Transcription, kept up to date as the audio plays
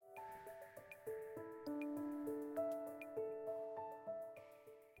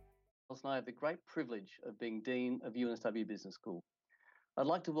Giles and I have the great privilege of being Dean of UNSW Business School. I'd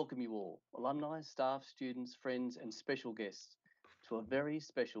like to welcome you all, alumni, staff, students, friends and special guests, to a very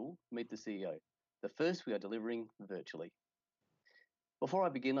special Meet the CEO, the first we are delivering virtually. Before I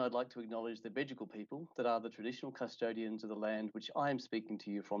begin, I'd like to acknowledge the Bedegal people that are the traditional custodians of the land which I am speaking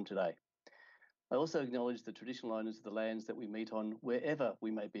to you from today. I also acknowledge the traditional owners of the lands that we meet on wherever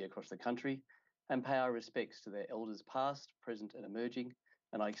we may be across the country and pay our respects to their elders past, present and emerging,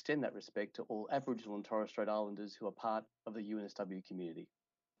 and I extend that respect to all Aboriginal and Torres Strait Islanders who are part of the UNSW community.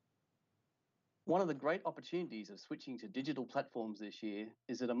 One of the great opportunities of switching to digital platforms this year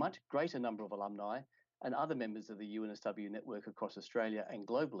is that a much greater number of alumni and other members of the UNSW network across Australia and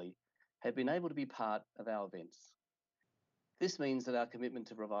globally have been able to be part of our events. This means that our commitment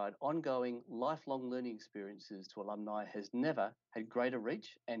to provide ongoing, lifelong learning experiences to alumni has never had greater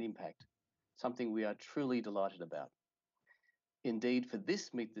reach and impact, something we are truly delighted about. Indeed, for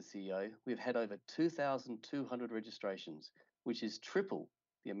this Meet the CEO, we've had over 2,200 registrations, which is triple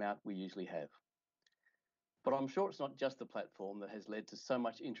the amount we usually have. But I'm sure it's not just the platform that has led to so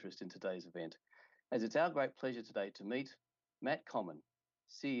much interest in today's event, as it's our great pleasure today to meet Matt Comyn,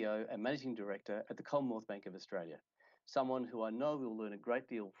 CEO and Managing Director at the Commonwealth Bank of Australia, someone who I know we'll learn a great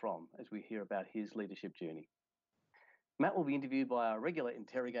deal from as we hear about his leadership journey. Matt will be interviewed by our regular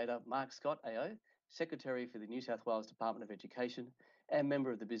interrogator, Mark Scott AO, Secretary for the New South Wales Department of Education and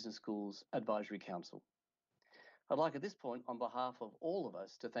member of the Business Schools Advisory Council. I'd like at this point, on behalf of all of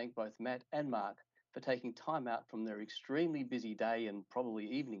us, to thank both Matt and Mark for taking time out from their extremely busy day and probably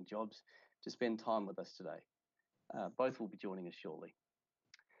evening jobs to spend time with us today. Both will be joining us shortly.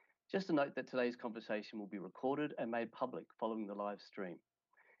 Just a note that today's conversation will be recorded and made public following the live stream.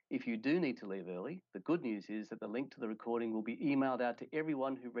 If you do need to leave early, the good news is that the link to the recording will be emailed out to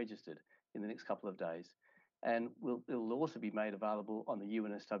everyone who registered in the next couple of days, and it will also be made available on the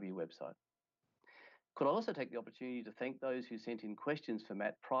UNSW website. Could I also take the opportunity to thank those who sent in questions for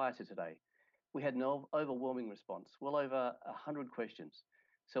Matt prior to today. We had an overwhelming response, well over 100 questions,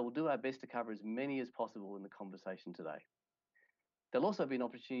 so we'll do our best to cover as many as possible in the conversation today. There'll also be an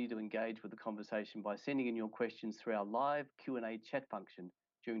opportunity to engage with the conversation by sending in your questions through our live Q&A chat function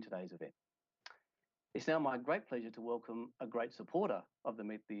during today's event. It's now my great pleasure to welcome a great supporter of the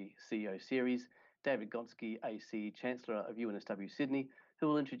Meet the CEO series, David Gonski, AC, Chancellor of UNSW Sydney, who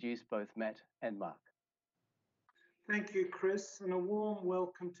will introduce both Matt and Mark. Thank you, Chris, and a warm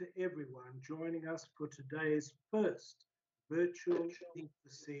welcome to everyone joining us for today's first virtual Meet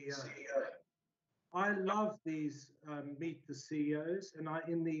the CEO. I love these Meet the CEOs, and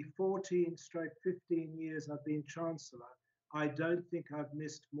in the 14/15 years I've been Chancellor, I don't think I've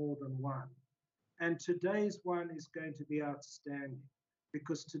missed more than one. And today's one is going to be outstanding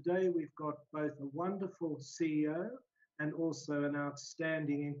because today we've got both a wonderful CEO and also an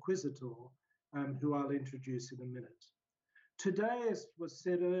outstanding inquisitor who I'll introduce in a minute. Today, as was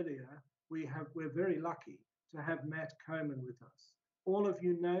said earlier, we're very lucky to have Matt Comyn with us. All of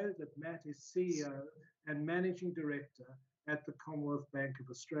you know that Matt is CEO and Managing Director at the Commonwealth Bank of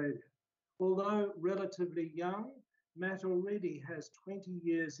Australia. Although relatively young, Matt already has 20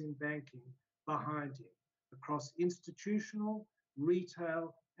 years in banking behind him across institutional,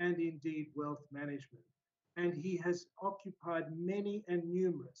 retail, and indeed wealth management. And he has occupied many and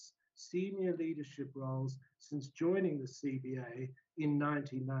numerous senior leadership roles since joining the CBA in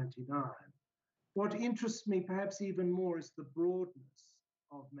 1999. What interests me perhaps even more is the broadness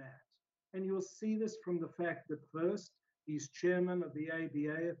of Matt. And you'll see this from the fact that first, he's chairman of the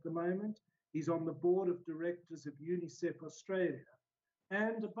ABA at the moment. He's on the board of directors of UNICEF Australia.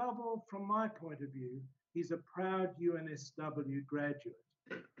 And above all, from my point of view, he's a proud UNSW graduate.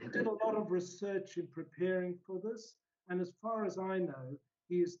 He did a lot of research in preparing for this. And as far as I know,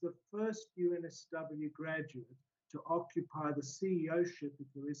 he is the first UNSW graduate to occupy the CEOship, if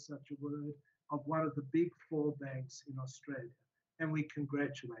there is such a word, of one of the big four banks in Australia. And we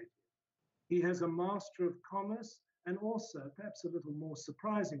congratulate him. He has a Master of Commerce and also, perhaps a little more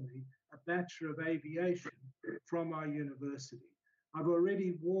surprisingly, a Bachelor of Aviation from our university. I've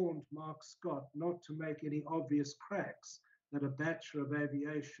already warned Mark Scott not to make any obvious cracks that a Bachelor of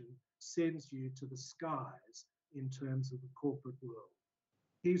Aviation sends you to the skies in terms of the corporate world.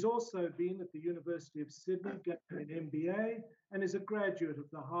 He's also been at the University of Sydney, getting an MBA, and is a graduate of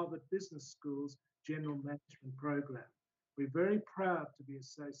the Harvard Business School's General Management program. We're very proud to be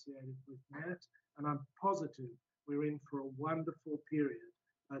associated with Matt, and I'm positive we're in for a wonderful period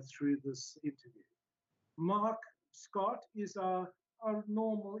through this interview. Mark Scott is our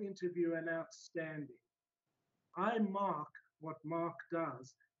normal interviewer and outstanding. I mark what Mark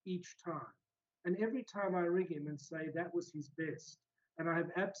does each time, and every time I ring him and say that was his best, and I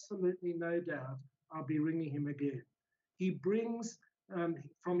have absolutely no doubt I'll be ringing him again. He brings,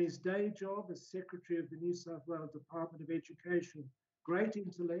 from his day job as Secretary of the New South Wales Department of Education, great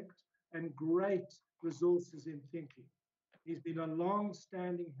intellect and great resources in thinking. He's been a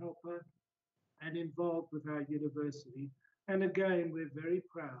long-standing helper and involved with our university. And again, we're very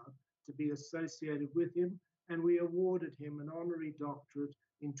proud to be associated with him, and we awarded him an honorary doctorate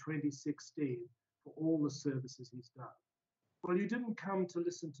in 2016 for all the services he's done. Well, you didn't come to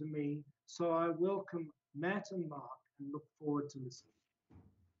listen to me, so I welcome Matt and Mark and look forward to listening.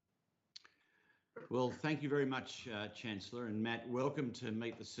 Well, thank you very much, Chancellor. And Matt, welcome to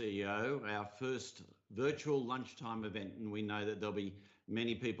Meet the CEO, our first virtual lunchtime event. And we know that there'll be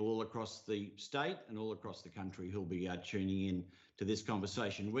many people all across the state and all across the country who'll be tuning in to this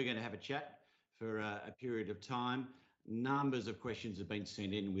conversation. We're going to have a chat for a period of time. Numbers of questions have been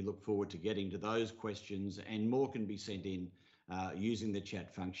sent in, and we look forward to getting to those questions, and more can be sent in using the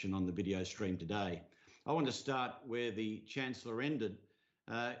chat function on the video stream today. I want to start where the Chancellor ended.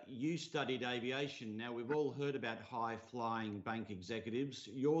 You studied aviation. Now, we've all heard about high-flying bank executives.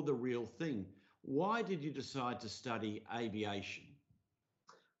 You're the real thing. Why did you decide to study aviation?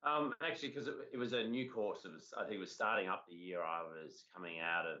 Actually, because it was a new course. I think it was starting up the year I was coming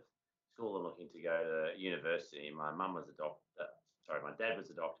out of school and looking to go to university. My mum was a doctor. Sorry, my dad was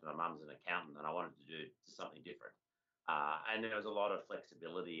a doctor. My mum's an accountant, and I wanted to do something different. And there was a lot of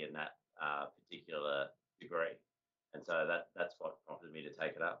flexibility in that particular degree. And so that's what prompted me to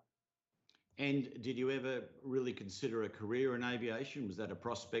take it up. And did you ever really consider a career in aviation? Was that a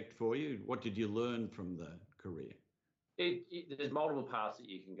prospect for you? What did you learn from the career? There's multiple paths that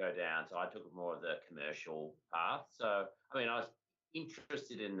you can go down. So I took more of the commercial path. So, I mean, I was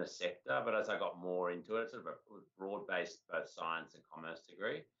interested in the sector, but as I got more into it, sort of a broad-based both science and commerce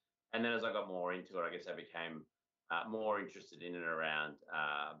degree. And then as I got more into it, I guess I became more interested in and around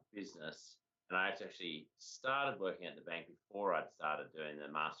business. And I actually started working at the bank before I'd started doing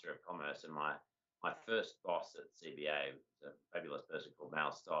the Master of Commerce. And my first boss at CBA, a fabulous person called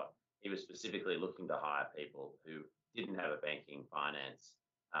Mal Stott, he was specifically looking to hire people who didn't have a banking finance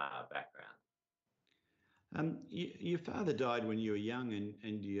background. Your father died when you were young,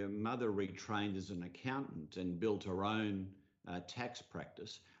 and your mother retrained as an accountant and built her own tax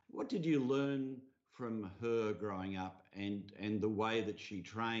practice. What did you learn from her growing up and the way that she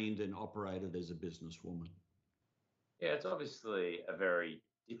trained and operated as a businesswoman? Yeah, it's obviously a very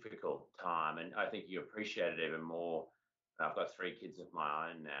difficult time, and I think you appreciate it even more. I've got 3 kids of my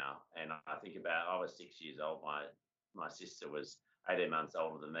own now, and I think about, I was 6 years old, my sister was 18 months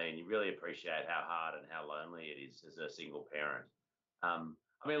older than me, and you really appreciate how hard and how lonely it is as a single parent.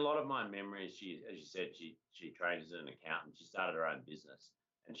 I mean, a lot of my memories, as you said, she trained as an accountant. She started her own business,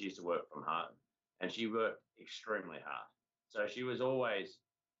 and she used to work from home. And she worked extremely hard. So she was always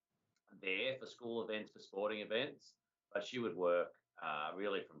there for school events, for sporting events, but she would work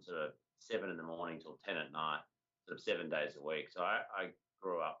really from sort of 7 in the morning till 10 at night, sort of 7 days a week. So I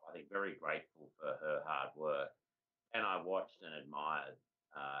grew up, I think, very grateful for her hard work. And I watched and admired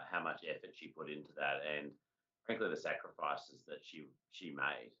how much effort she put into that, and frankly, the sacrifices that she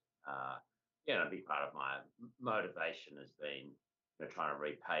made. A big part of my motivation has been trying to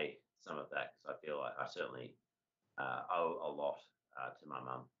repay some of that, because I feel like I certainly owe a lot to my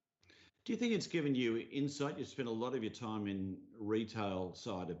mum. Do you think it's given you insight? You spent a lot of your time in retail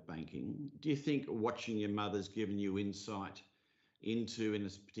side of banking. Do you think watching your mother's given you insight into, in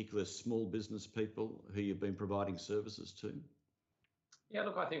this particular, small business people who you've been providing services to? Yeah,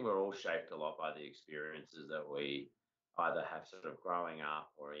 look, I think we're all shaped a lot by the experiences that we either have sort of growing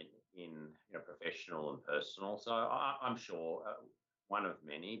up or in professional and personal. So I'm sure one of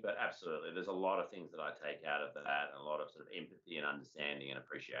many, but absolutely, there's a lot of things that I take out of that, and a lot of sort of empathy and understanding and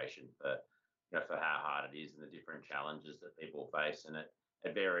appreciation for how hard it is and the different challenges that people face. And at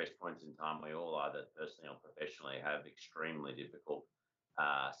various points in time, we all, either personally or professionally, have extremely difficult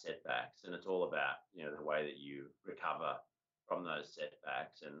setbacks, and it's all about the way that you recover from those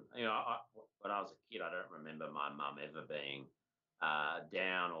setbacks. And when I was a kid, I don't remember my mum ever being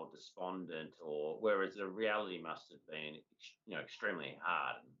down or despondent, or whereas the reality must have been extremely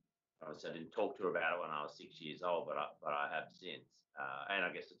hard. And obviously I didn't talk to her about it when I was 6 years old, but I have since, and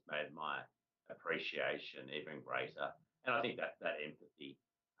I guess it's made my appreciation even greater. And I think that empathy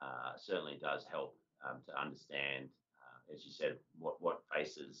certainly does help to understand, as you said, what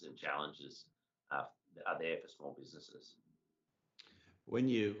faces and challenges are there for small businesses. When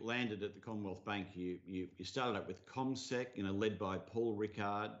you landed at the Commonwealth Bank, you started up with CommSec, led by Paul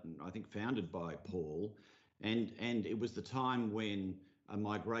Rickard, and I think founded by Paul. And it was the time when a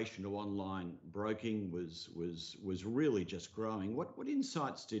migration to online broking was really just growing. What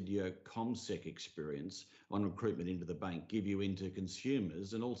insights did your CommSec experience on recruitment into the bank give you into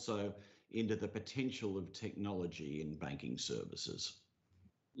consumers and also into the potential of technology in banking services?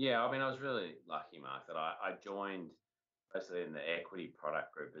 Yeah, I mean, I was really lucky, Mark, that I joined basically in the equity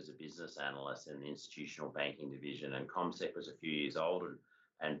product group as a business analyst in the institutional banking division, and CommSec was a few years old,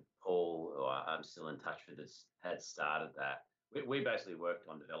 and Paul, who I'm still in touch with, had started that. We basically worked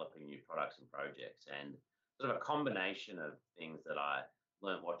on developing new products and projects, and sort of a combination of things that I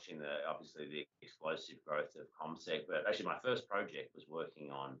learned watching obviously the explosive growth of CommSec. But actually, my first project was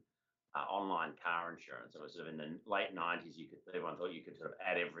working on online car insurance. It was sort of in the late 90s. Everyone thought you could sort of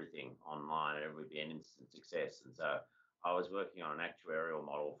add everything online and it would be an instant success. And so I was working on an actuarial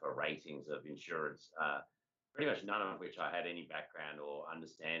model for ratings of insurance, pretty much none of which I had any background or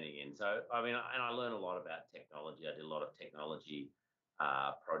understanding in. So, I mean, and I learned a lot about technology. I did a lot of technology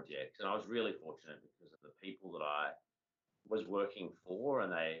projects, and I was really fortunate because of the people that I was working for,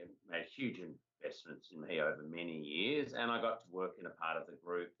 and they made huge investments in me over many years. And I got to work in a part of the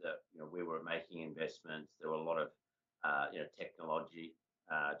group that, we were making investments. There were a lot of, technology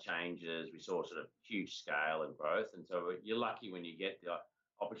changes. We saw sort of huge scale and growth. And so you're lucky when you get the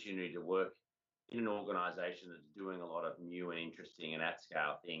opportunity to work in an organisation that's doing a lot of new and interesting and at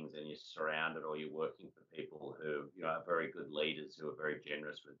scale things, and you're surrounded or you're working for people who, are very good leaders who are very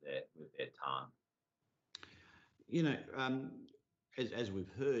generous with their time. As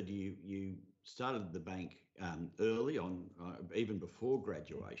we've heard, you started the bank early on, even before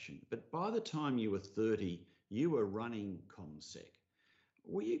graduation. But by the time you were 30, you were running CommSec.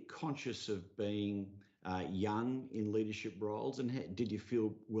 Were you conscious of being young in leadership roles, and did you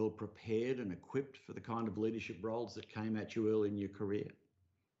feel well prepared and equipped for the kind of leadership roles that came at you early in your career?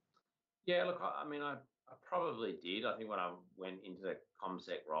 Yeah, look, I mean, I probably did. I think when I went into the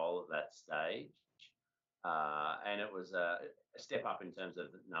CommSec role at that stage, and it was a step up in terms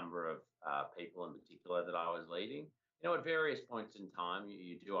of the number of people in particular that I was leading. At various points in time,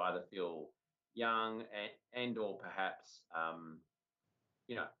 you do either feel young and or perhaps,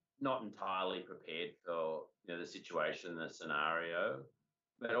 not entirely prepared for the situation, the scenario,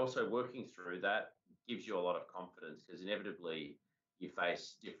 but also working through that gives you a lot of confidence because inevitably you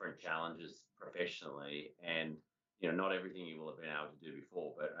face different challenges professionally, and not everything you will have been able to do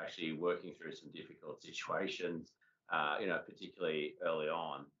before, but actually working through some difficult situations, particularly early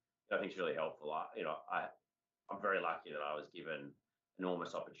on, I think is really helpful. I'm very lucky that I was given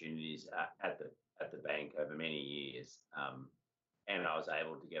enormous opportunities at the bank over many years. And I was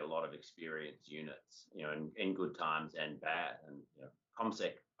able to get a lot of experienced units, in good times and bad. And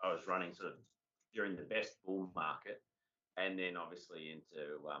CommSec, I was running sort of during the best bull market, and then obviously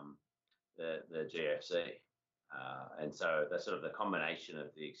into the GFC. And so that's sort of the combination of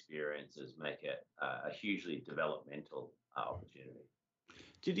the experiences make it a hugely developmental opportunity.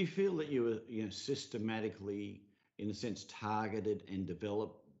 Did you feel that you were, systematically, in a sense, targeted and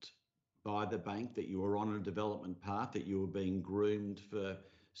developed by the bank, that you were on a development path, that you were being groomed for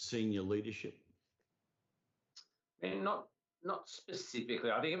senior leadership? And not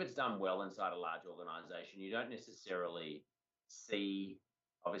specifically. I think if it's done well inside a large organisation, you don't necessarily see,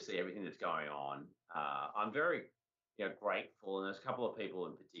 obviously, everything that's going on. I'm very, grateful, and there's a couple of people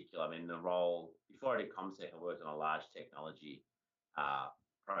in particular. I mean, the role before I did CommSec, I worked on a large technology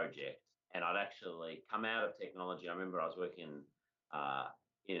project, and I'd actually come out of technology. I remember I was working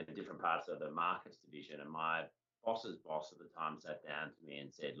in different parts of the markets division, and my boss's boss at the time sat down to me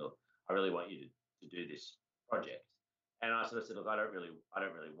and said, "Look, I really want you to do this project." And I sort of said, "Look, I don't really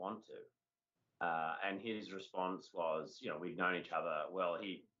want to." And his response was, we've known each other well.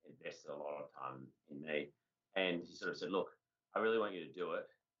 He invested a lot of time in me, and he sort of said, "Look, I really want you to do it.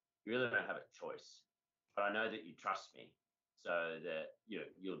 You really don't have a choice, but I know that you trust me, so that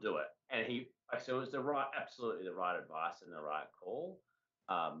you'll do it." And so it was absolutely the right advice and the right call.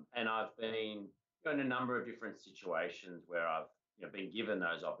 And I've been in a number of different situations where I've been given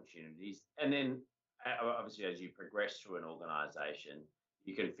those opportunities, and then obviously as you progress through an organisation,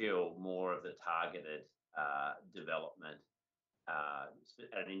 you can feel more of the targeted development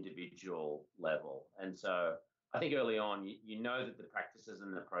at an individual level. And so I think early on, you know that the practices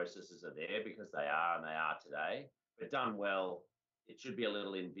and the processes are there because they are today. But done well, it should be a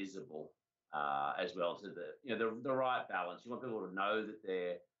little invisible as well to the right balance. You want people to know that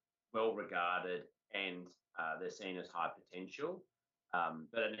they're well regarded and they're seen as high potential,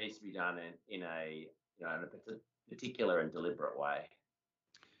 but it needs to be done in a particular and deliberate way.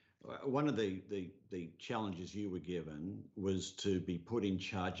 One of the challenges you were given was to be put in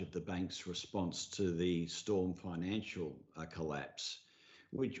charge of the bank's response to the Storm financial collapse.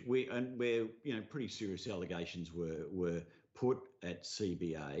 where pretty serious allegations were put at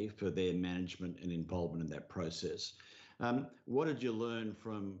CBA for their management and involvement in that process. What did you learn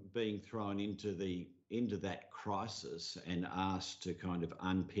from being thrown into that crisis and asked to kind of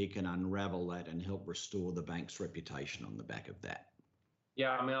unpick and unravel that and help restore the bank's reputation on the back of that?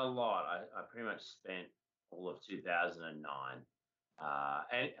 Yeah, I mean, a lot. I pretty much spent all of 2009.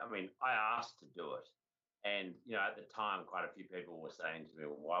 And I mean, I asked to do it. And, at the time, quite a few people were saying to me,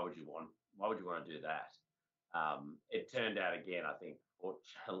 well, why would you want to do that? It turned out, again, I think,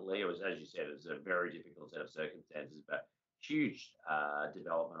 fortunately, it was, as you said, it was a very difficult set of circumstances, but huge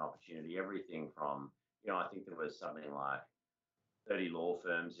development opportunity. Everything from, I think there was something like 30 law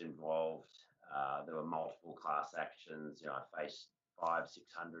firms involved. There were multiple class actions. I faced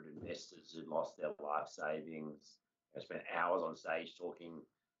 500-600 investors who'd lost their life savings. I spent hours on stage talking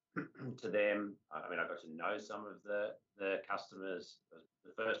to them. I mean, I got to know some of the customers. It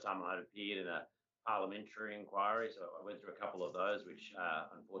was the first time I'd appeared in a parliamentary inquiry, so I went through a couple of those, which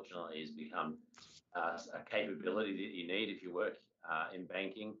unfortunately has become a capability that you need if you work in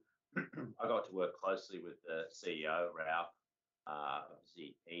banking. I got to work closely with the CEO, Ralph,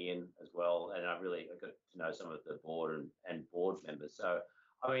 obviously Ian as well, and I got to know some of the board and board members. So,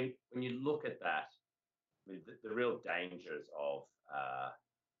 I mean, when you look at that, I mean, the real dangers of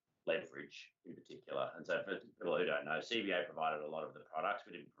leverage in particular. And so for people who don't know, CBA provided a lot of the products.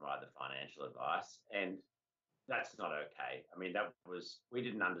 We didn't provide the financial advice, and that's not okay. I mean, we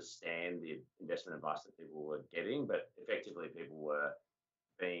didn't understand the investment advice that people were getting, but effectively people were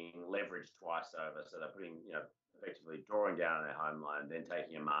being leveraged twice over. So they're putting, effectively drawing down on their home loan, then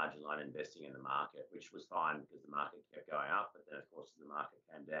taking a margin loan, investing in the market, which was fine because the market kept going up. But then, of course, as the market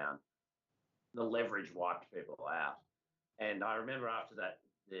came down, the leverage wiped people out. And I remember after that,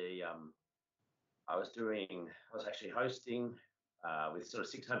 I was actually hosting with sort of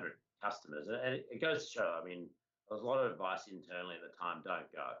 600 customers, and it goes to show. I mean, there was a lot of advice internally at the time: don't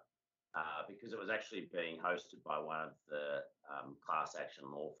go, because it was actually being hosted by one of the class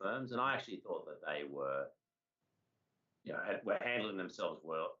action law firms, and I actually thought that they were, were handling themselves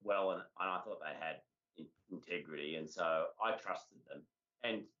well, and I thought they had integrity, and so I trusted them.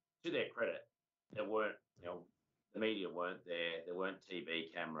 And to their credit, there weren't, the media weren't there. There weren't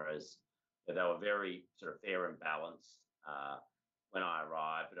TV cameras. They were very sort of fair and balanced when I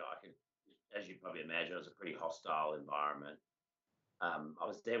arrived. But I could, as you probably imagine, it was a pretty hostile environment. I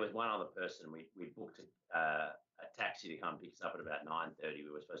was there with one other person. We booked a taxi to come pick us up at about 9:30.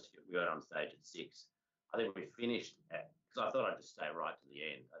 We went on stage at 6. I think we finished because I thought I'd just stay right to the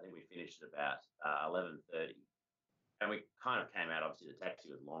end. I think we finished at about 11:30, and we kind of came out. Obviously, the taxi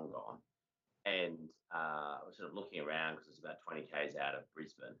was long gone. And I was sort of looking around because it's about 20 k's out of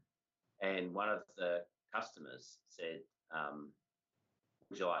Brisbane. And one of the customers said,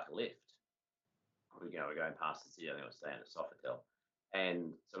 would you like a lift? We're going past the city. I think I was staying at Sofitel.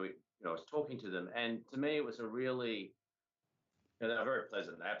 And so I was talking to them. And to me, it was a really, they were very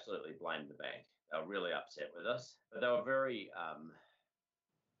pleasant. They absolutely blamed the bank. They were really upset with us. But they were very,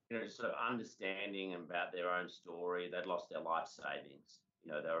 just sort of understanding about their own story. They'd lost their life savings.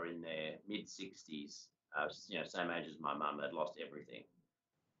 They were in their mid-60s, same age as my mum. They'd lost everything.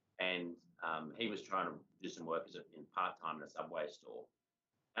 And he was trying to do some work in part-time in a Subway store.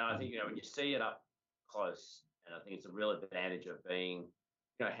 And I think, when you see it up close, and I think it's a real advantage of being,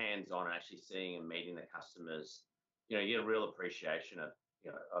 hands-on and actually seeing and meeting the customers, you get a real appreciation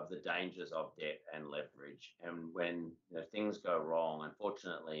of the dangers of debt and leverage. And when things go wrong,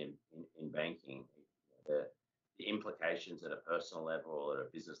 unfortunately, in banking, the implications at a personal level or at a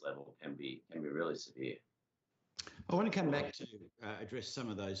business level can be really severe. I want to come back to address some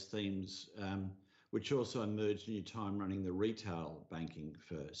of those themes, which also emerged in your time running the retail banking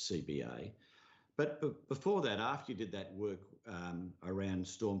for CBA. But before that, after you did that work around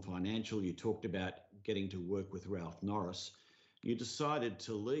Storm Financial, you talked about getting to work with Ralph Norris. You decided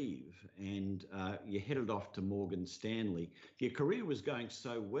to leave and you headed off to Morgan Stanley. Your career was going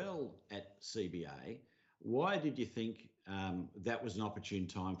so well at CBA. Why did you think that was an opportune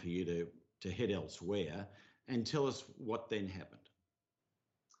time for you to head elsewhere? And tell us what then happened.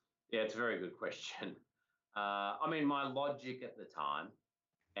 Yeah, it's a very good question. I mean, my logic at the time,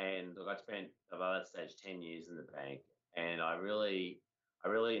 and look, I spent at that stage 10 years in the bank, and I really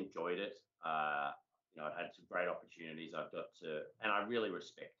enjoyed it. I'd had some great opportunities. And I really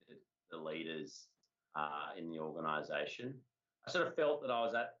respected the leaders in the organisation. I sort of felt that I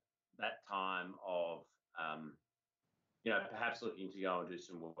was at that time of, perhaps looking to go and do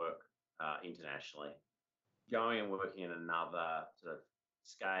some work internationally, going and working in another sort of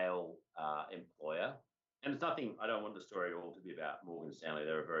scale employer. And it's nothing, I don't want the story at all to be about Morgan Stanley.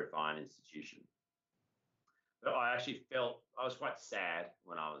 They're a very fine institution. But I actually felt, I was quite sad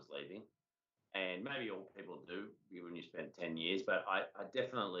when I was leaving. And maybe all people do when you spend 10 years, but I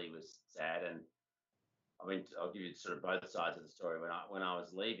definitely was sad. And I mean, I'll give you sort of both sides of the story. When I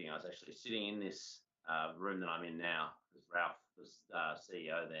was leaving, I was actually sitting in this room that I'm in now, because Ralph was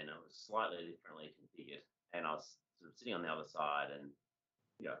CEO then. It was slightly differently configured. And I was sort of sitting on the other side, and,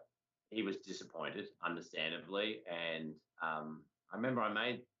 you know, he was disappointed, understandably. And I remember I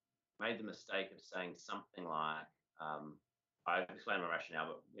made the mistake of saying something like, I explained my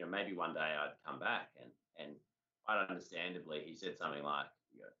rationale, but, you know, maybe one day I'd come back. And quite understandably, he said something like,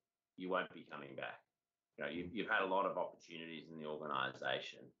 you know, you won't be coming back. You know, you've had a lot of opportunities in the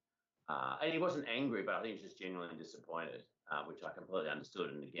organisation. And he wasn't angry, but I think he was just genuinely disappointed, which I completely understood,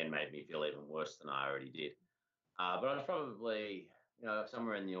 and again made me feel even worse than I already did. But I was probably, you know,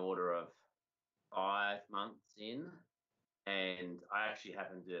 somewhere in the order of 5 months in, and I actually I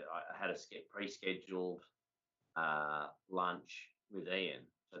had a pre-scheduled lunch with Ian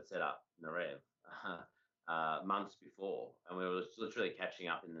that set up Narev months before, and we were literally catching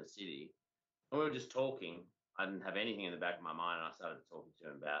up in the city, and we were just talking. I didn't have anything in the back of my mind, and I started talking to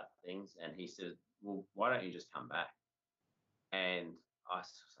him about things, and he said, well, why don't you just come back? And I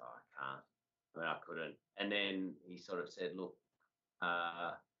said, oh, I can't. I mean, I couldn't. And then he sort of said, look,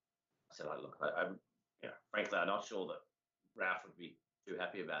 I said, look, you know, frankly, I'm not sure that Ralph would be too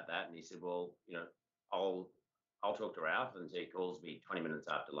happy about that. And he said, well, you know, I'll talk to Ralph. And so he calls me 20 minutes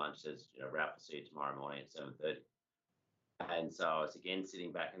after lunch, says, you know, Ralph will see you tomorrow morning at 7:30. And so I was again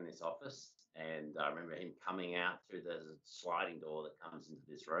sitting back in this office, and I remember him coming out through the sliding door that comes into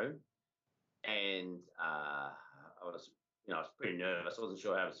this room. And I was pretty nervous. I wasn't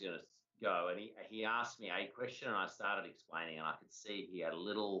sure how it was going to go. And he asked me a question, and I started explaining, and I could see he had a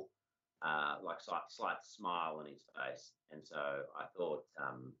little slight smile on his face. And so I thought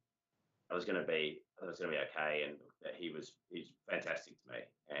it was going to be okay. And he's fantastic to me,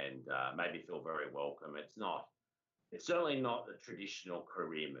 and made me feel very welcome. It's certainly not the traditional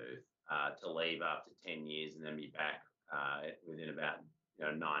career move to leave after 10 years and then be back within about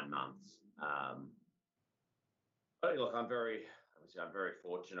 9 months. But look, I'm very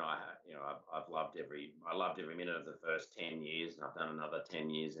fortunate. I loved every minute of the first 10 years, and I've done another 10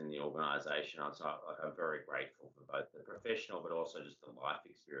 years in the organisation. I'm very grateful for both the professional, but also just the life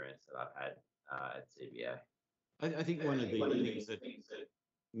experience that I've had at CBA. I think one of the things that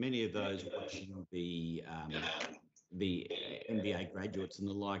many of those watching the MBA graduates and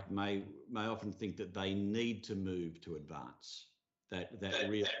the like may often think that they need to move to advance. That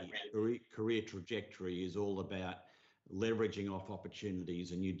really career trajectory is all about leveraging off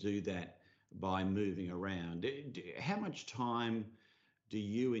opportunities, and you do that by moving around. How much time do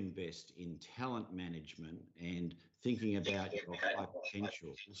you invest in talent management and thinking about your high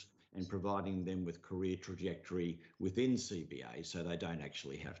potentials and providing them with career trajectory within CBA so they don't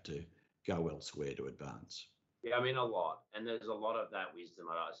actually have to go elsewhere to advance? Yeah, I mean, a lot. And there's a lot of that wisdom.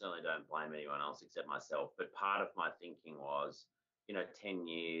 I certainly don't blame anyone else except myself. But part of my thinking was, 10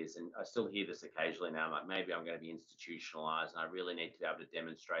 years, and I still hear this occasionally now, like maybe I'm going to be institutionalized and I really need to be able to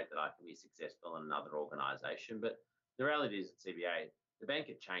demonstrate that I can be successful in another organization. But the reality is at CBA, the bank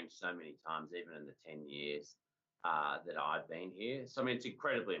had changed so many times, even in the 10 years that I've been here. So, I mean, it's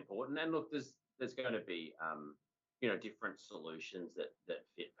incredibly important. And look, there's going to be, different solutions that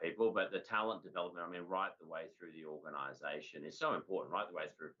fit people, but the talent development, I mean, right the way through the organization is so important, right the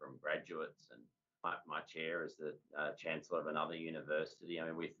way through from graduates. And my chair is the chancellor of another university. I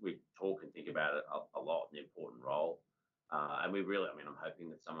mean, we talk and think about it a lot, an important role. And I'm hoping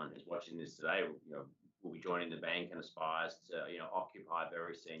that someone who's watching this today, will be joining the bank and aspires to, occupy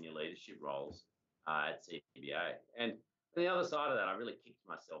very senior leadership roles at CBA. And on the other side of that, I really kicked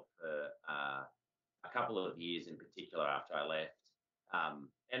myself for a couple of years in particular after I left.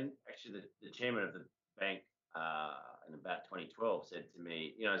 And actually the chairman of the bank in about 2012 said to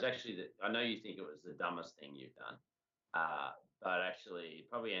me, it's actually I know you think it was the dumbest thing you've done, but actually it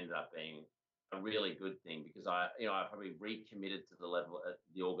probably ended up being a really good thing, because I probably recommitted to the level at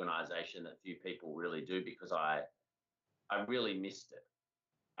the organisation that few people really do, because I really missed it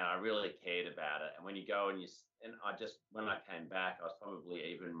and I really cared about it. And when you go and when I came back, I was probably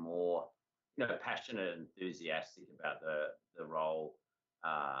even more passionate and enthusiastic about the role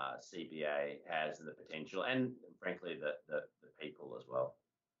CBA has and the potential, and frankly the people as well.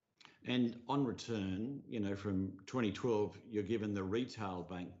 And on return, from 2012, you're given the retail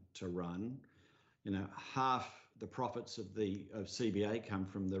bank to run. Half the profits of CBA come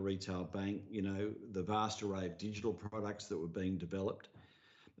from the retail bank. The vast array of digital products that were being developed.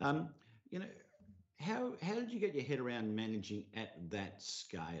 How did you get your head around managing at that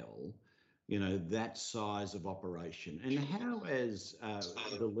scale, that size of operation? And how, as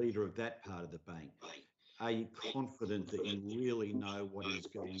the leader of that part of the bank, are you confident that you really know what is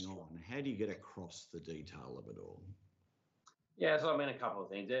going on? How do you get across the detail of it all? Yeah, so I mean, a couple of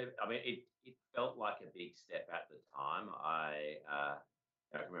things. I mean, it felt like a big step at the time. I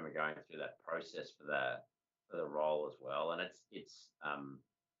can remember going through that process for the role as well, and it's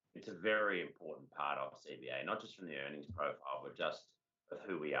a very important part of CBA, not just from the earnings profile, but just of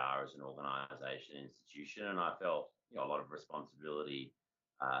who we are as an organisation, institution. And I felt a lot of responsibility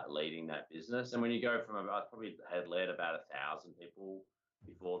leading that business. And when you go from I probably had led about 1,000 people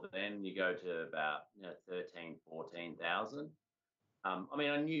before then, you go to about 13, 14,000. I mean,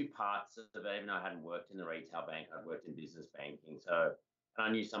 I knew parts of it, even though I hadn't worked in the retail bank, I'd worked in business banking. So, and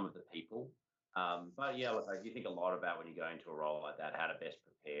I knew some of the people. But yeah, look, you think a lot about when you go into a role like that, how to best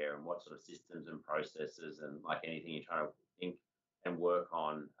prepare and what sort of systems and processes, and like anything, you're trying to think and work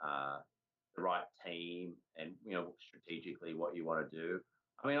on the right team and, strategically what you want to do.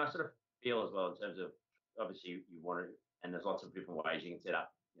 I mean, I sort of feel as well in terms of, obviously you want to, and there's lots of different ways you can set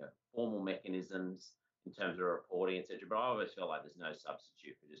up, formal mechanisms in terms of reporting, etc. But I always feel like there's no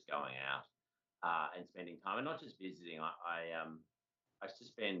substitute for just going out and spending time, and not just visiting. I used to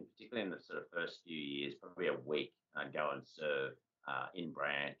spend, particularly in the sort of first few years, probably a week, go and serve in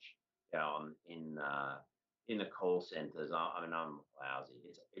branch, in the call centres. I mean, I'm lousy.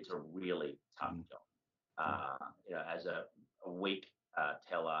 It's a really tough job. As a week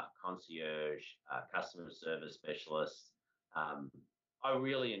teller, concierge, customer service specialist. I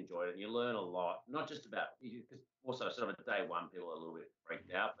really enjoyed it. And you learn a lot, not just about, because also sort of at day one, people are a little bit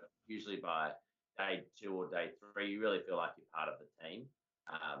freaked out, but usually by day 2 or day 3, you really feel like you're part of the team.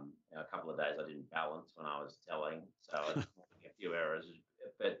 A couple of days I didn't balance when I was telling, so I was making a few errors.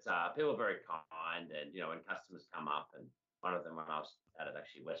 But people are very kind, and when customers come up, and one of them when I was at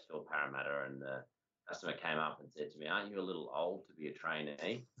actually Westfield Parramatta, and the customer came up and said to me, "Aren't you a little old to be a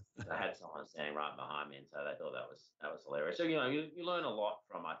trainee?" I had someone standing right behind me, and so they thought that was hilarious. So you learn a lot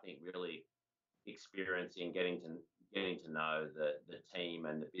from, I think, really experiencing, getting to know the team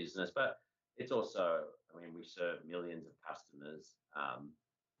and the business. But it's also, I mean, we serve millions of customers,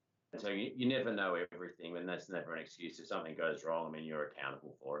 and so you never know everything, and that's never an excuse. If something goes wrong, I mean, you're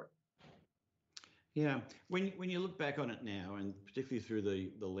accountable for it. Yeah, when you look back on it now, and particularly through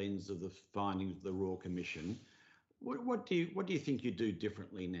the lens of the findings of the Royal Commission, what do you think you do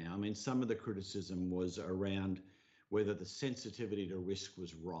differently now? I mean, some of the criticism was around whether the sensitivity to risk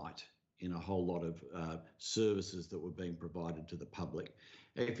was right in a whole lot of services that were being provided to the public.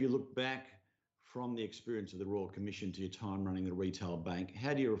 If you look back from the experience of the Royal Commission to your time running the retail bank,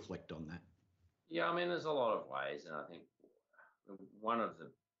 how do you reflect on that? Yeah, I mean, there's a lot of ways, and I think one of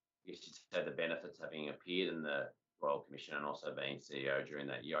the, you should say, the benefits having appeared in the Royal Commission and also being CEO during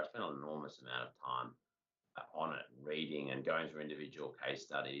that year, I spent an enormous amount of time on it, reading and going through individual case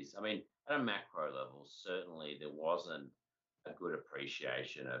studies. I mean, at a macro level, certainly there wasn't a good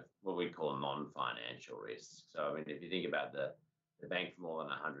appreciation of what we call non-financial risks. So, I mean, if you think about the bank for more than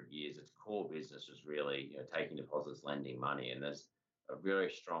 100 years, its core business was really taking deposits, lending money, and there's a really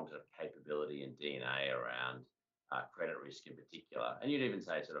strong sort of capability and DNA around credit risk in particular. And you'd even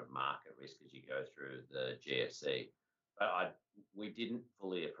say sort of market risk as you go through the GFC. But we didn't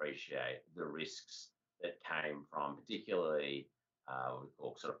fully appreciate the risks that came from particularly what we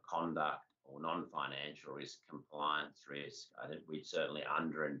call sort of conduct or non-financial risk, compliance risk. I think we'd certainly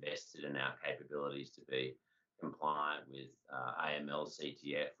underinvested in our capabilities to be compliant with AML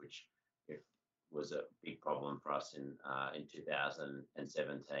CTF, which was a big problem for us in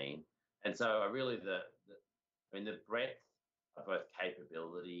 2017. And so really the breadth of both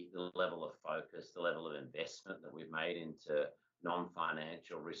capability, the level of focus, the level of investment that we've made into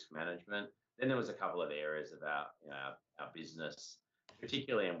non-financial risk management. Then there was a couple of areas about our business,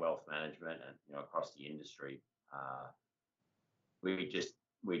 particularly in wealth management and across the industry. We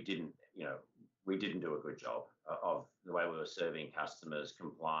didn't do a good job of the way we were serving customers,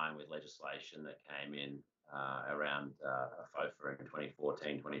 complying with legislation that came in around FOFA in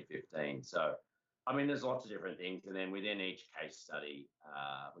 2014, 2015. So, I mean, there's lots of different things. And then within each case study,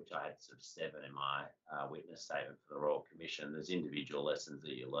 which I had sort of 7 in my witness statement for the Royal Commission, there's individual lessons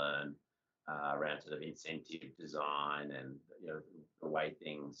that you learn around sort of incentive design and the way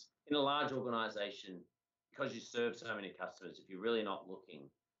things in a large organisation, because you serve so many customers. If you're really not looking,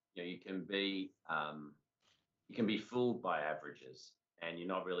 you can be fooled by averages, and you're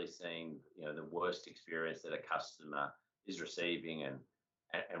not really seeing the worst experience that a customer is receiving, and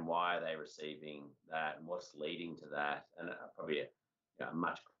why are they receiving that, and what's leading to that. And probably a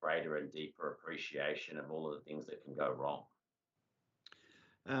much greater and deeper appreciation of all of the things that can go wrong.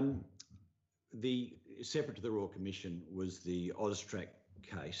 Separate to the Royal Commission was the AUSTRAC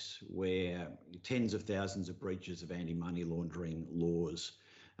case, where tens of thousands of breaches of anti-money laundering laws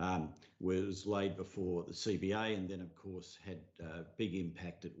was laid before the CBA, and then of course had a big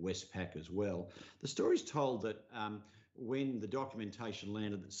impact at Westpac as well. The story's told that when the documentation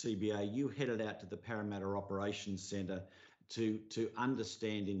landed at CBA, you headed out to the Parramatta Operations Centre to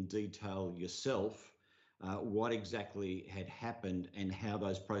understand in detail yourself what exactly had happened and how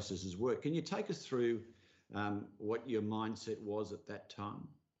those processes work. Can you take us through what your mindset was at that time?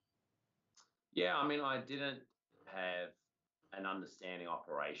 Yeah, I mean, I didn't have an understanding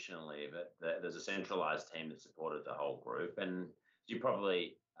operationally of it. There's a centralised team that supported the whole group, and you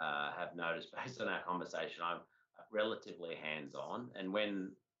probably have noticed based on our conversation, I'm relatively hands-on. And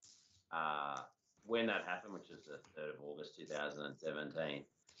when that happened, which was the 3rd of August 2017,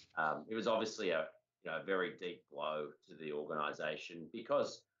 it was obviously a very deep blow to the organisation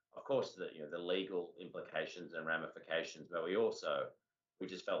because, of course, the legal implications and ramifications, but we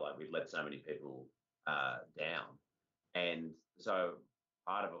just felt like we'd let so many people down. And so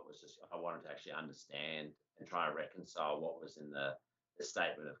part of it was just I wanted to actually understand and try to reconcile what was in the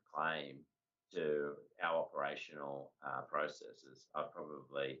statement of claim to our operational processes. I've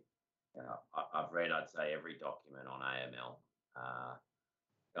probably, I've read, I'd say, every document on AML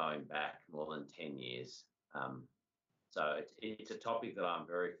going back more than 10 years. So it's a topic that I'm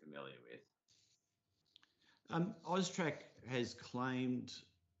very familiar with. AUSTRAC has claimed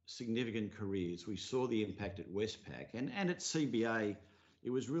significant careers. We saw the impact at Westpac and at CBA. It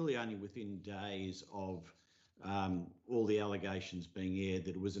was really only within days of all the allegations being aired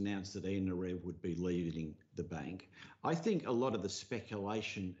that it was announced that Ian Narev would be leaving the bank. I think a lot of the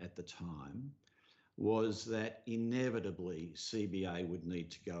speculation at the time was that inevitably CBA would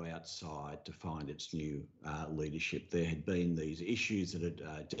need to go outside to find its new leadership. There had been these issues that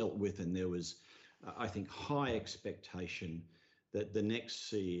had dealt with, and there was, I think, high expectation that the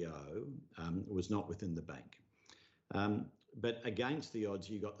next CEO was not within the bank. But against the odds,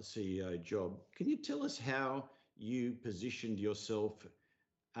 you got the CEO job. Can you tell us how you positioned yourself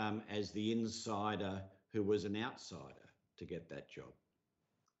as the insider who was an outsider to get that job?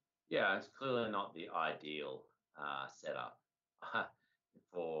 Yeah, it's clearly not the ideal setup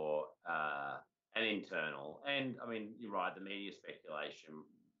for an internal. And I mean, you're right, the media speculation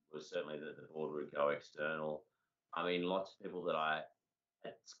was certainly that the board would go external. I mean, lots of people that I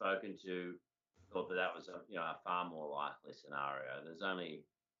had spoken to thought that was a far more likely scenario. There's only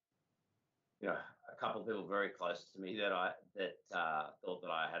a couple of people very close to me that thought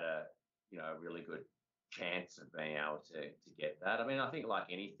that I had a really good chance of being able to get that. I mean, I think like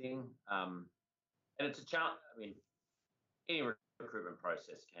anything, and it's a challenge. I mean, any recruitment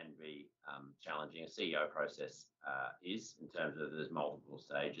process can be challenging. A CEO process is, in terms of there's multiple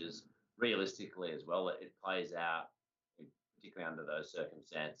stages. Realistically as well, it plays out, particularly under those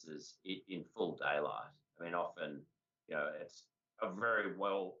circumstances, in full daylight. I mean, often, it's a very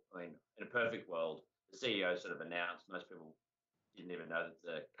well, I mean, in a perfect world, the CEO sort of announced, most people didn't even know that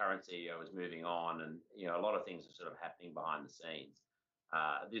the current CEO was moving on, and, a lot of things are sort of happening behind the scenes.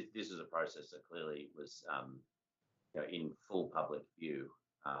 This is a process that clearly was, in full public view,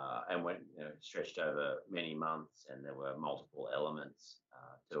 and went, stretched over many months, and there were multiple elements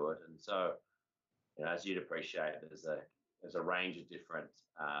to it. And so, as you'd appreciate, there's a range of different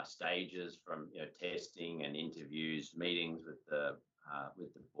stages from testing and interviews, meetings with the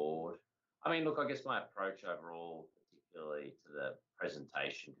board. I mean, look, I guess my approach overall, particularly to the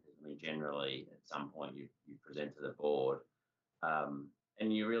presentation, I mean, generally at some point you present to the board,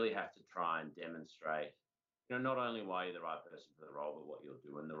 and you really have to try and demonstrate, not only why you're the right person for the role, but what you'll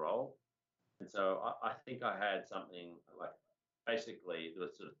do in the role. And so I think I had something like, basically there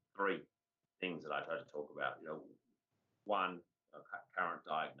were sort of three things that I tried to talk about. One, a current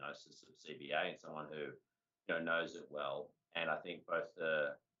diagnosis of CBA and someone who knows it well, and I think both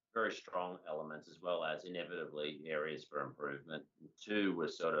the very strong elements as well as inevitably areas for improvement. And two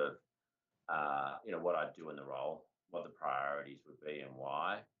was sort of what I'd do in the role, what the priorities would be and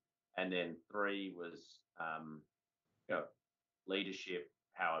why. And then three was leadership,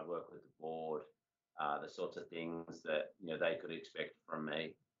 how I'd work with the board, the sorts of things that they could expect from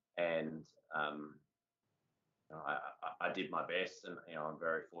me. And I did my best, and I'm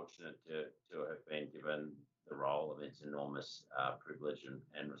very fortunate to have been given the role, of its enormous privilege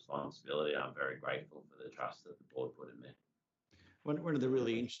and responsibility. I'm very grateful for the trust that the board put in me. One of the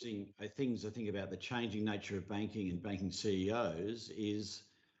really interesting things I think about the changing nature of banking and banking CEOs is,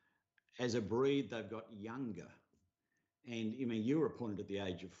 as a breed, they've got younger. And I mean, you were appointed at the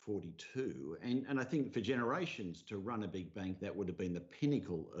age of 42, and I think for generations to run a big bank, that would have been the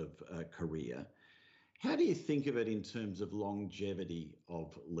pinnacle of a career. How do you think of it in terms of longevity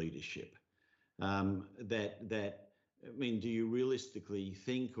of leadership? I mean, do you realistically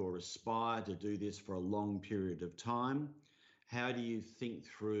think or aspire to do this for a long period of time? How do you think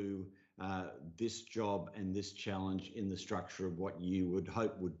through this job and this challenge in the structure of what you would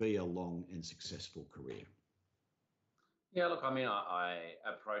hope would be a long and successful career? Yeah, look, I mean, I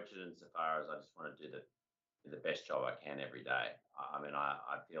approach it insofar as I just want to do the best job I can every day. I mean, I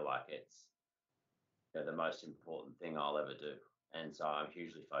feel like it's the most important thing I'll ever do. And so I'm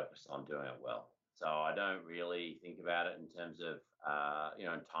hugely focused on doing it well. So I don't really think about it in terms of, in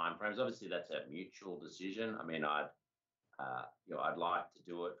time frames. Obviously, that's a mutual decision. I mean, I'd like to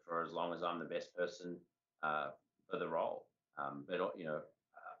do it for as long as I'm the best person for the role. But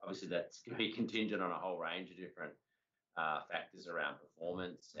obviously, that's going to be contingent on a whole range of different factors around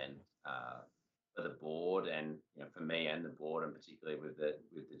performance and for the board, and for me and the board, and particularly with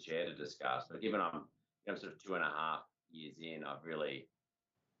the chair to discuss. But given I'm sort of 2.5 years in, I've really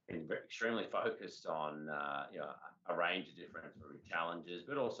been extremely focused on a range of different sort of challenges,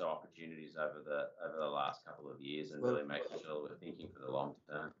 but also opportunities over the last couple of years, and really making sure we're thinking for the long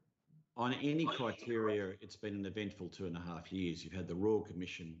term. On any criteria, it's been an eventful 2.5 years. You've had the Royal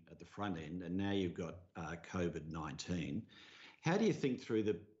Commission at the front end, and now you've got COVID-19. How do you think through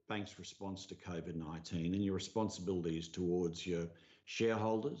the bank's response to COVID-19 and your responsibilities towards your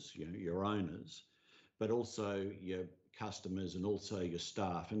shareholders, your owners, but also your customers and also your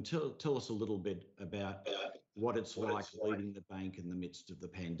staff? And tell us a little bit about what it's like leading the bank in the midst of the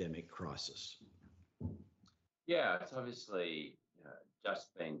pandemic crisis. Yeah, it's obviously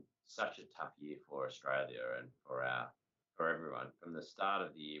just been such a tough year for Australia and for everyone. From the start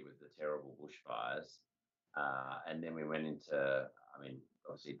of the year with the terrible bushfires, and then we went into,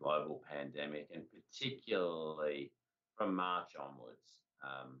 obviously global pandemic, and particularly from March onwards,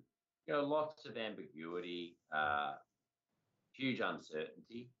 lots of ambiguity, huge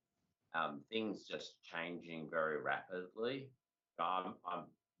uncertainty, things just changing very rapidly. I'm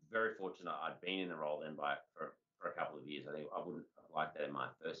very fortunate I'd been in the role then for a couple of years. I think I wouldn't have liked that in my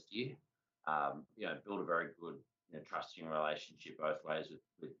first year. Built a very good trusting relationship both ways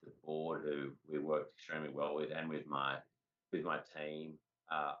with the board, who we worked extremely well with, and with my team.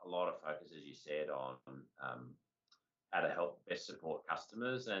 A lot of focus, as you said, on how to help best support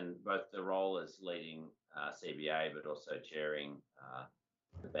customers, and both the role as leading CBA, but also chairing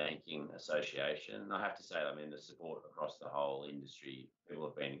the Banking Association. I have to say, the support across the whole industry, people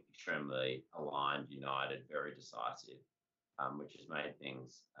have been extremely aligned, united, very decisive, which has made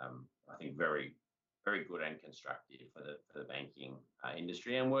things, I think, very, very good and constructive for the banking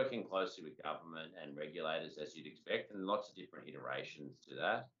industry, and working closely with government and regulators, as you'd expect, and lots of different iterations to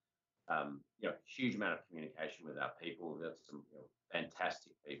that. Huge amount of communication with our people. We've got some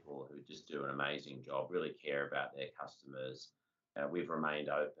fantastic people who just do an amazing job, really care about their customers. We've remained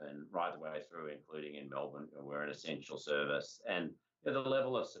open right the way through, including in Melbourne. We're an essential service, and the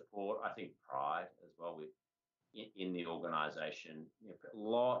level of support, I think, pride as well in the organisation. A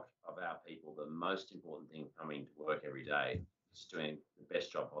lot of our people, the most important thing coming to work every day is doing the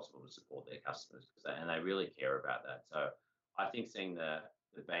best job possible to support their customers, and they really care about that. So I think seeing the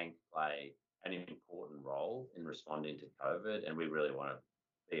bank play an important role in responding to COVID, and we really want to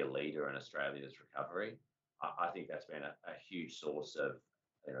be a leader in Australia's recovery. I think that's been a huge source of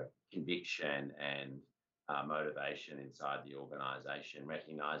conviction and motivation inside the organisation,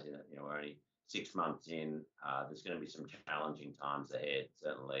 recognising that we're only 6 months in. There's going to be some challenging times ahead,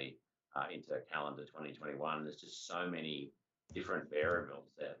 certainly into calendar 2021. There's just so many different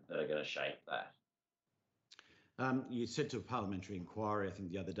variables that are going to shape that. You said to a parliamentary inquiry, I think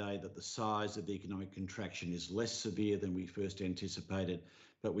the other day, that the size of the economic contraction is less severe than we first anticipated,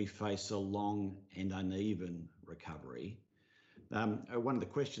 but we face a long and uneven recovery. One of the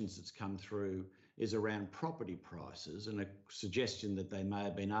questions that's come through is around property prices, and a suggestion that they may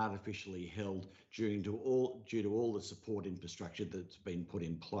have been artificially held due to all the support infrastructure that's been put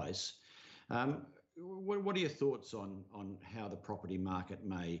in place. What are your thoughts on how the property market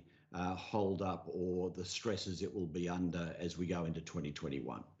may hold up, or the stresses it will be under as we go into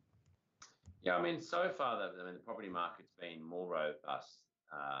 2021? Yeah, so far the property market's been more robust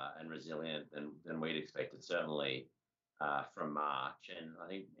and resilient than we'd expected, certainly from March. And I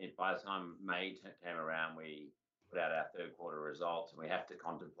think by the time May came around, we put out our third quarter results, and we have to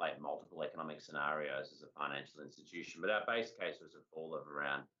contemplate multiple economic scenarios as a financial institution. But our base case was a fall of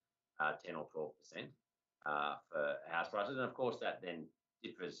around 10 or 12% for house prices. And of course, that then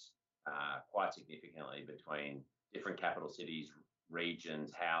differs quite significantly between different capital cities,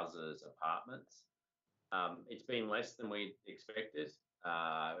 regions, houses, apartments. It's been less than we expected.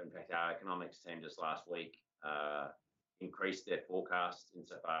 In fact, our economics team just last week increased their forecast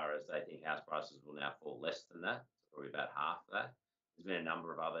insofar as they think house prices will now fall less than that, probably about half that. There's been a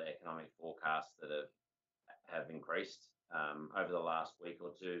number of other economic forecasts that have increased over the last week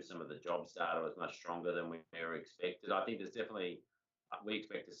or two. Some of the jobs data was much stronger than we ever expected. I think there's definitely, we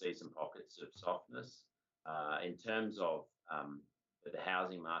expect to see some pockets of softness in terms of the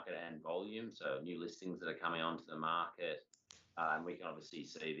housing market and volume, so new listings that are coming onto the market, and we can obviously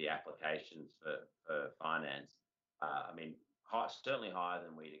see the applications for finance. I mean, certainly higher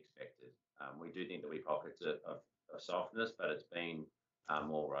than we'd expected. We do think there'll be pockets of softness, but it's been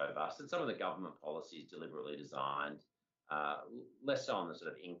more robust. And some of the government policies deliberately designed, less so on the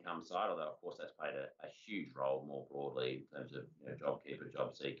sort of income side, although of course that's played a huge role more broadly in terms of JobKeeper,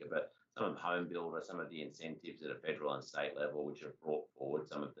 JobSeeker, but some of home builder, some of the incentives at a federal and state level, which have brought forward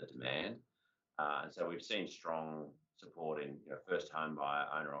some of the demand. And so we've seen strong support in first home buyer,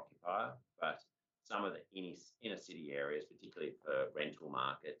 owner occupier, but some of the inner city areas, particularly for rental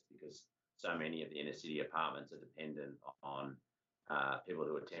markets, because so many of the inner city apartments are dependent on people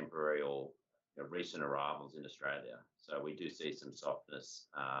who are temporary or recent arrivals in Australia. So we do see some softness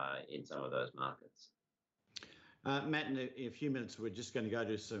in some of those markets. Matt, in a few minutes, we're just going to go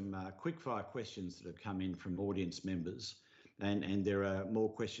to some quickfire questions that have come in from audience members, and there are more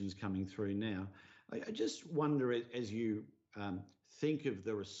questions coming through now. I just wonder, as you think of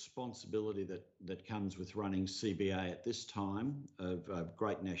the responsibility that comes with running CBA at this time of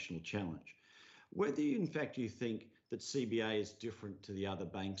great national challenge, whether in fact you think that CBA is different to the other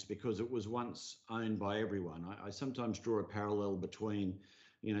banks because it was once owned by everyone. I sometimes draw a parallel between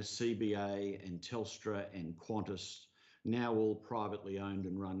CBA and Telstra and Qantas, now all privately owned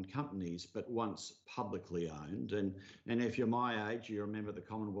and run companies, but once publicly owned. And if you're my age, you remember the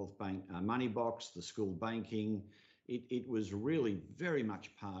Commonwealth Bank money box, the school banking. It was really very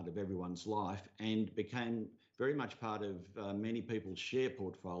much part of everyone's life and became very much part of many people's share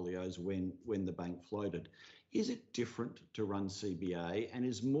portfolios when the bank floated. Is it different to run CBA, and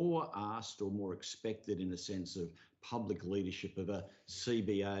is more asked or more expected in a sense of public leadership of a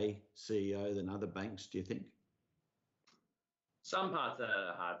CBA CEO than other banks, do you think? Some parts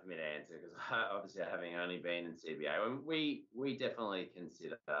are hard for me to answer because obviously having only been in CBA, we definitely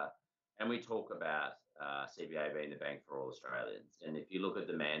consider and we talk about CBA being the bank for all Australians. And if you look at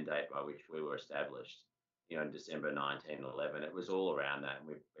the mandate by which we were established, in December 1911, it was all around that. And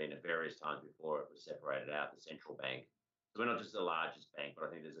we've been at various times before it was separated out, the central bank. So we're not just the largest bank, but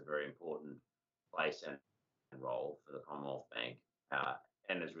I think there's a very important place and role for the Commonwealth Bank,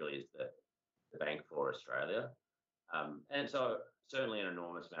 and as really is the bank for Australia. And so certainly an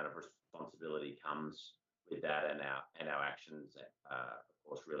enormous amount of responsibility comes with that, and our actions, of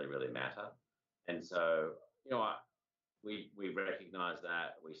course, really, really matter. And so, we recognise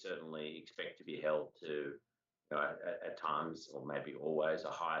that. We certainly expect to be held to, at times or maybe always, a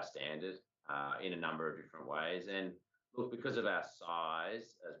higher standard in a number of different ways. And look, because of our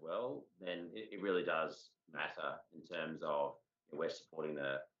size as well, then it really does matter in terms of we're supporting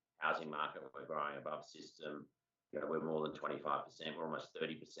the housing market. We're growing above system. We're more than 25%. We're almost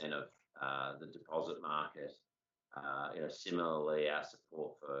 30% of the deposit market. Similarly, our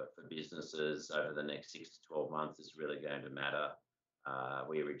support for businesses over the next 6 to 12 months is really going to matter.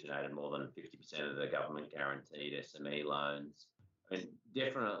 We originated more than 50% of the government guaranteed SME loans. I mean,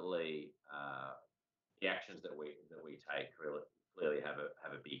 definitely the actions that we take clearly have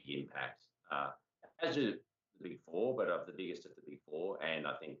a big impact, as do the Big Four, but of the biggest of the Big Four. And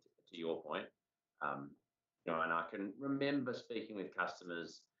I think to your point, and I can remember speaking with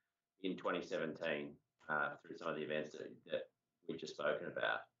customers in 2017 through some of the events that we've just spoken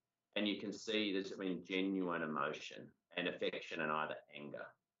about. And you can see there's genuine emotion and affection and either anger.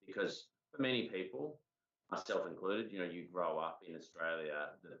 Because for many people, myself included, you grow up in Australia,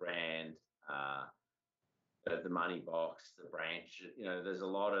 the brand, the money box, the branch, there's a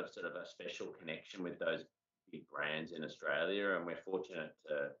lot of sort of a special connection with those big brands in Australia. And we're fortunate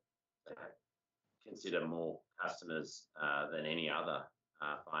to consider more customers than any other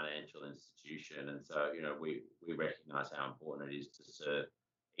financial institution. And so, we recognise how important it is to serve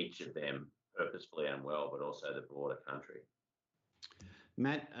each of them purposefully and well, but also the broader country.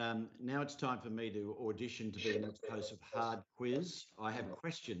 Matt, now it's time for me to audition to be the next host of Hard Quiz. I have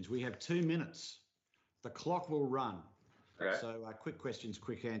questions. We have 2 minutes. The clock will run. Okay. So quick questions,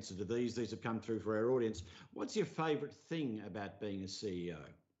 quick answer to these. These have come through for our audience. What's your favourite thing about being a CEO?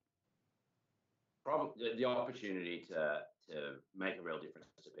 Probably the opportunity to to make a real difference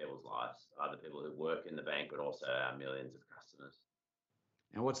to people's lives, either people who work in the bank, but also our millions of customers.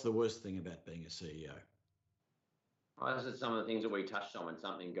 And what's the worst thing about being a CEO? Well, those are some of the things that we touched on when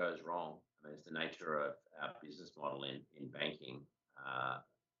something goes wrong. I mean, it's the nature of our business model in banking.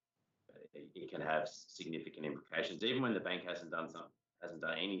 It can have significant implications, even when the bank hasn't done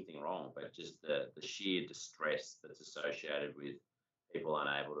anything wrong, but just the sheer distress that's associated with people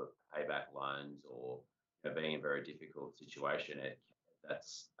unable to pay back loans or being in a very difficult situation.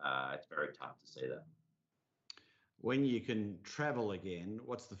 It's very tough to see that. When you can travel again,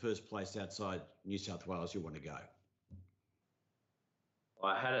 what's the first place outside New South Wales you want to go?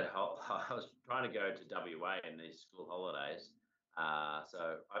 Well, I was trying to go to WA in these school holidays,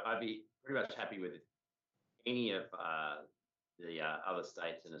 so I'd be pretty much happy with any of the other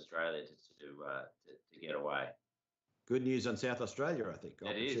states in Australia to get away. Good news on South Australia, I think.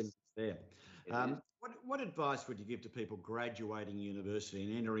 It is. There. What advice would you give to people graduating university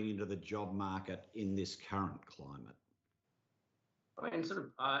and entering into the job market in this current climate? I mean, sort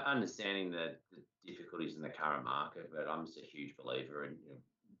of understanding the difficulties in the current market, but I'm just a huge believer in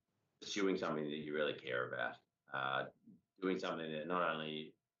pursuing something that you really care about, doing something that not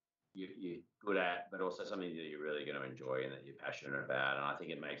only you're good at, but also something that you're really going to enjoy and that you're passionate about. And I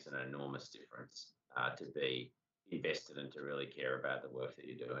think it makes an enormous difference to be invested and to really care about the work that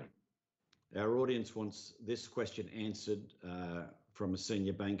you're doing. Our audience wants this question answered from a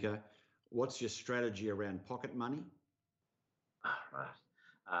senior banker. What's your strategy around pocket money? Right.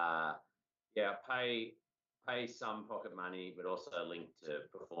 Pay some pocket money, but also linked to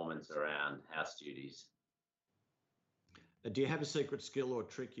performance around house duties. Do you have a secret skill or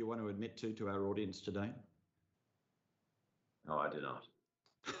trick you want to admit to our audience today? No, I do not.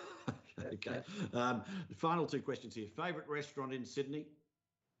 Okay. The final two questions here. Favourite restaurant in Sydney?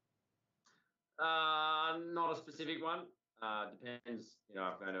 Not a specific one. Depends.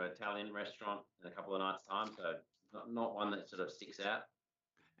 I've gone to an Italian restaurant in a couple of nights' time, so not one that sort of sticks out.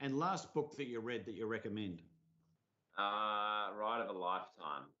 And last book that you read that you recommend? Ride of a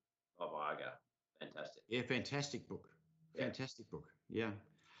Lifetime, Bob Iger. Fantastic. Yeah, fantastic book. Yeah. Fantastic book. Yeah.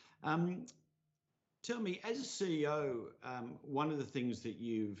 Tell me, as a CEO, one of the things that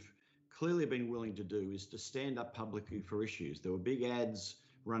you've clearly been willing to do is to stand up publicly for issues. There were big ads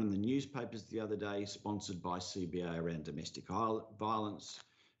run in the newspapers the other day, sponsored by CBA, around domestic violence.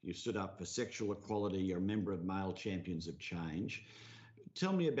 You stood up for sexual equality. You're a member of Male Champions of Change.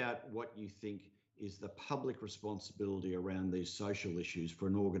 Tell me about what you think is the public responsibility around these social issues for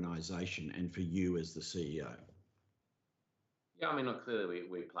an organisation and for you as the CEO. Yeah, I mean, look, clearly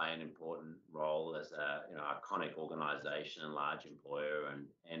we play an important role as a iconic organisation and large employer,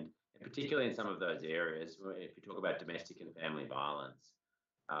 and particularly in some of those areas. If you talk about domestic and family violence,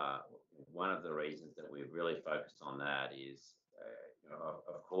 one of the reasons that we've really focused on that is,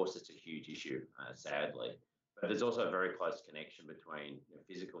 of course, it's a huge issue, sadly, but there's also a very close connection between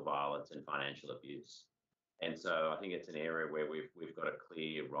physical violence and financial abuse. And so I think it's an area where we've got a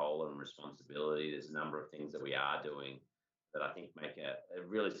clear role and responsibility. There's a number of things that we are doing that I think make a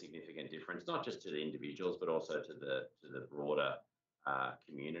really significant difference, not just to the individuals, but also to the broader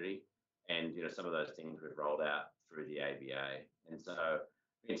community. And some of those things we've rolled out through the ABA. And so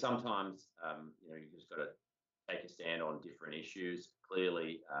I mean, sometimes you just got to take a stand on different issues.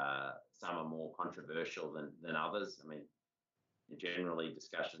 Clearly, some are more controversial than others. I mean, generally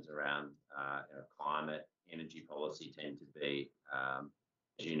discussions around climate, energy policy tend to be,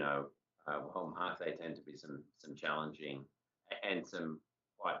 as you know, well, Mark, they tend to be some challenging and some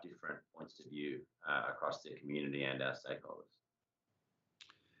quite different points of view across the community and our stakeholders.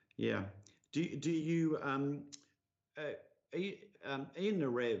 Yeah. Do you Ian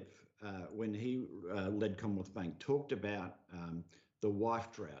Narev, when he led Commonwealth Bank, talked about The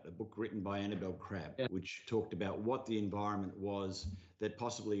Wife Drought, a book written by Annabel Crabb, which talked about what the environment was that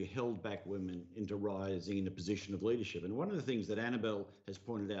possibly held back women into rising in a position of leadership. And one of the things that Annabel has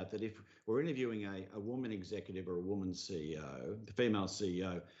pointed out, that if we're interviewing a woman executive or a woman CEO, the female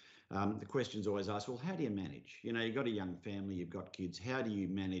CEO, the question's always asked, well, how do you manage? You've got a young family, you've got kids, how do you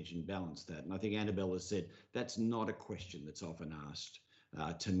manage and balance that? And I think Annabel has said that's not a question that's often asked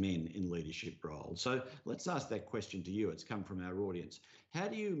to men in leadership roles. So let's ask that question to you. It's come from our audience. How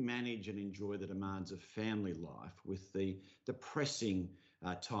do you manage and enjoy the demands of family life with the pressing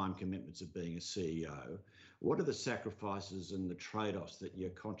time commitments of being a CEO? What are the sacrifices and the trade-offs that you're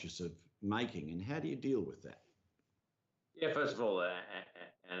conscious of making, and how do you deal with that? Yeah, first of all,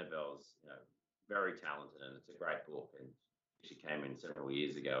 Annabel's very talented, and it's a great book. And she came in several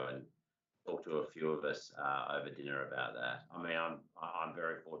years ago and talked to a few of us over dinner about that. I mean, I'm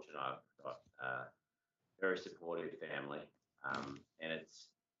very fortunate. I've got very supportive family, and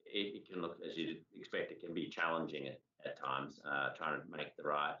it can look, as you'd expect, it can be challenging at times, trying to make the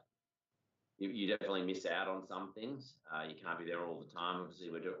right. You definitely miss out on some things. You can't be there all the time. Obviously,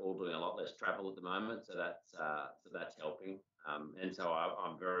 we're all doing a lot less travel at the moment, so that's helping. And so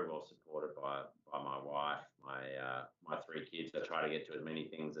I'm very well supported by my wife, my 3 kids. I try to get to as many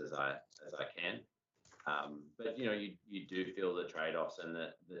things as I can. But you do feel the trade-offs and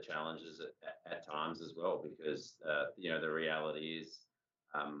the challenges at times as well, because the reality is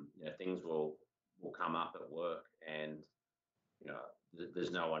things will come up at work, and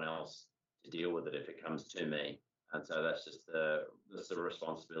there's no one else to deal with it if it comes to me. And so that's just the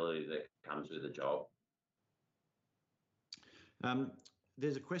responsibility that comes with the job.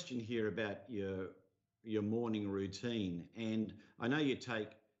 There's a question here about your morning routine, and I know you take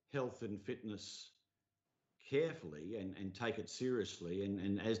health and fitness carefully and take it seriously,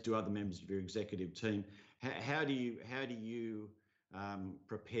 and as do other members of your executive team. How do you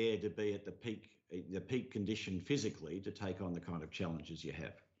prepare to be at the peak condition physically to take on the kind of challenges you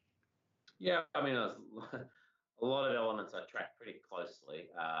have? Yeah, I mean, a lot of elements I track pretty closely.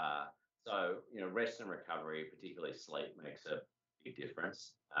 So, rest and recovery, particularly sleep, makes a big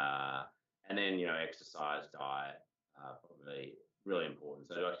difference. And then, exercise, diet, probably really important.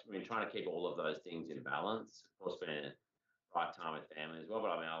 So, I mean, trying to keep all of those things in balance. Of course, spending the right time with family as well. But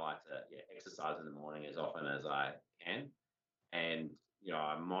I mean, I like to exercise in the morning as often as I can. And,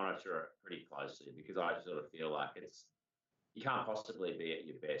 I monitor it pretty closely, because I sort of feel like you can't possibly be at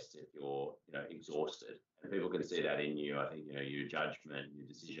your best if you're, exhausted. And people can see that in you. I think, your judgment, your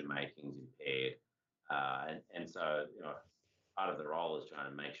decision making is impaired. And so, part of the role is trying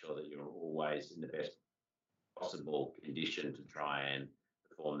to make sure that you're always in the best possible condition to try and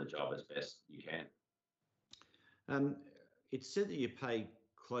perform the job as best you can. It's said that you pay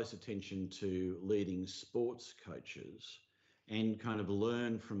close attention to leading sports coaches and kind of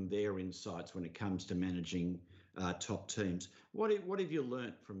learn from their insights when it comes to managing top teams. What have you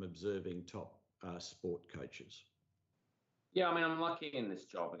learnt from observing top sport coaches? Yeah, I mean, I'm lucky in this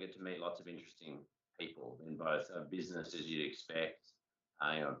job. I get to meet lots of interesting people in both business, as you'd expect,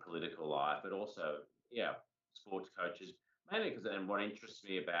 political life, but also, sports coaches, mainly because, and what interests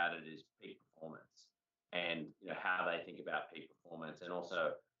me about it is peak performance, and how they think about peak performance, and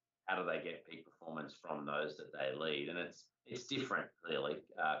also how do they get peak performance from those that they lead. And it's different, clearly,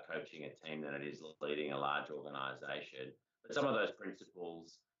 coaching a team than it is leading a large organization. But some of those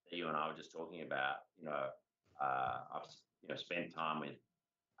principles that you and I were just talking about, I've spent time with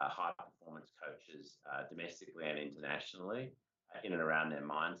high performance coaches domestically and internationally in and around their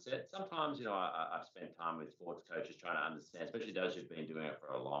mindset. Sometimes, I've spent time with sports coaches trying to understand, especially those who've been doing it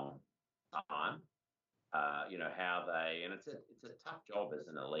for a long time, how they, and it's a tough job as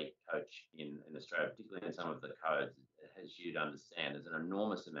an elite coach in Australia, particularly in some of the codes, as you'd understand. There's an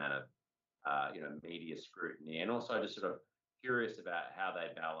enormous amount of, media scrutiny, and also just sort of curious about how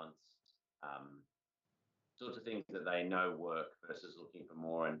they balance sorts of things that they know work versus looking for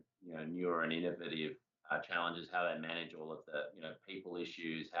more and newer and innovative challenges, how they manage all of the people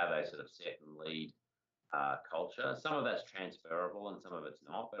issues, how they sort of set and lead culture. Some of that's transferable and some of it's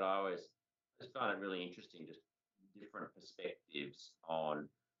not, but I always just find it really interesting, just different perspectives on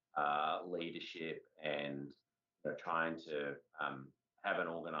leadership and trying to have an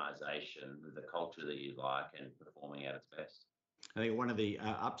organisation with the culture that you like and performing at its best. I think one of the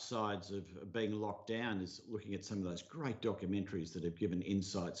upsides of being locked down is looking at some of those great documentaries that have given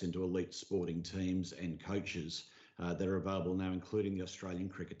insights into elite sporting teams and coaches that are available now, including the Australian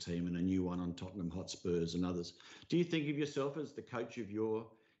cricket team and a new one on Tottenham Hotspurs and others. Do you think of yourself as the coach of your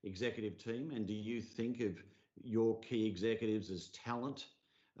executive team, and do you think of your key executives as talent,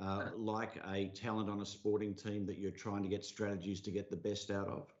 like a talent on a sporting team that you're trying to get strategies to get the best out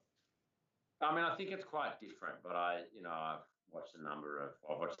of? I mean, I think it's quite different, but I've watched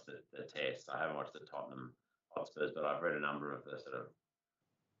I've watched the tests. I haven't watched the Tottenham Hotspurs, but I've read a number of the sort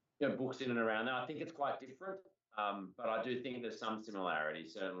of books in and around there. I think it's quite different, but I do think there's some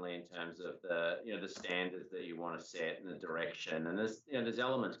similarities, certainly in terms of the the standards that you want to set and the direction. And there's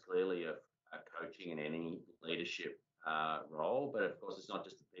elements clearly of coaching in any leadership role, but of course it's not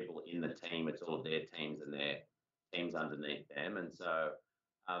just the people in the team; it's all of their teams and their teams underneath them. And so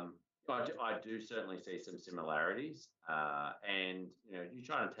I do certainly see some similarities, and you're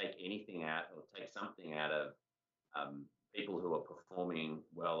trying to take anything out or take something out of people who are performing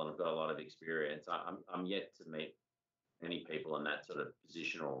well and have got a lot of experience. I'm yet to meet many people in that sort of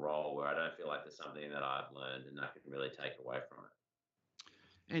positional role where I don't feel like there's something that I've learned and I can really take away from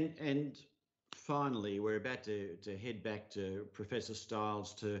it. And finally, we're about to head back to Professor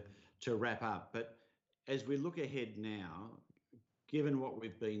Stiles to wrap up, but as we look ahead now, given what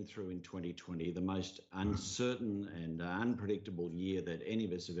we've been through in 2020, the most uncertain and unpredictable year that any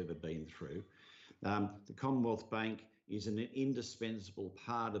of us have ever been through, the Commonwealth Bank is an indispensable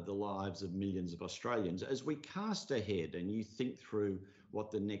part of the lives of millions of Australians. As we cast ahead and you think through what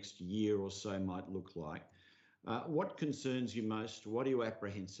the next year or so might look like, what concerns you most? What are you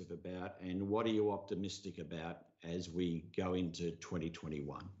apprehensive about? And what are you optimistic about as we go into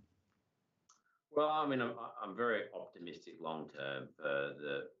 2021? Well, I mean, I'm very optimistic long term for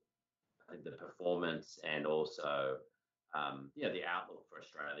the performance and also the outlook for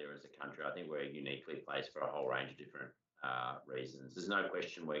Australia as a country. I think we're uniquely placed for a whole range of different reasons. There's no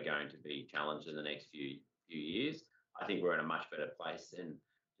question we're going to be challenged in the next few years. I think we're in a much better place than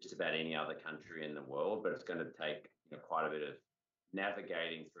just about any other country in the world, but it's going to take quite a bit of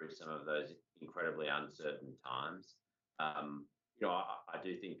navigating through some of those incredibly uncertain times. I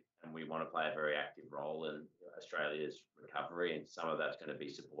do think, and we want to play a very active role in Australia's recovery, and some of that's going to be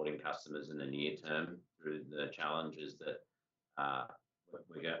supporting customers in the near term through the challenges that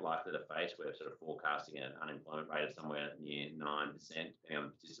we're likely to face. We're sort of forecasting an unemployment rate of somewhere near 9%, depending on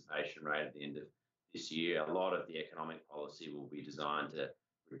the participation rate at the end of this year. A lot of the economic policy will be designed to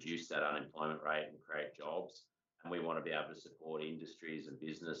reduce that unemployment rate and create jobs. And we want to be able to support industries and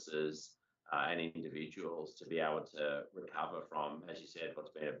businesses and individuals to be able to recover from, as you said,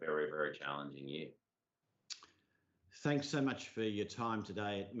 what's been a very, very challenging year. Thanks so much for your time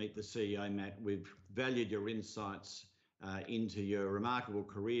today at Meet the CEO, Matt. We've valued your insights into your remarkable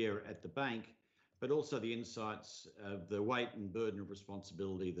career at the bank, but also the insights of the weight and burden of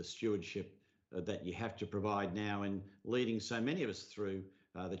responsibility, the stewardship that you have to provide now in leading so many of us through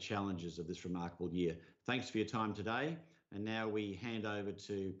the challenges of this remarkable year. Thanks for your time today. And now we hand over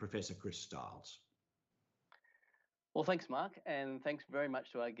to Professor Chris Stiles. Well, thanks, Mark, and thanks very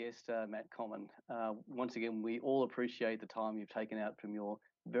much to our guest, Matt Comyn. Once again, we all appreciate the time you've taken out from your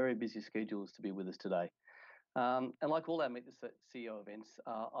very busy schedules to be with us today. And like all our Meet the CEO events,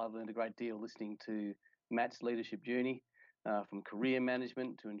 I've learned a great deal listening to Matt's leadership journey, from career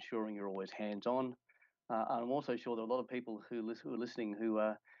management to ensuring you're always hands-on. I'm also sure there are a lot of people who are listening who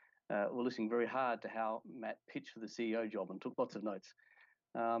were listening very hard to how Matt pitched for the CEO job and took lots of notes.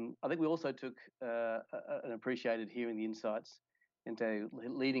 I think we also took and appreciated hearing the insights into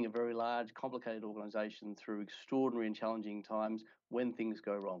leading a very large, complicated organisation through extraordinary and challenging times when things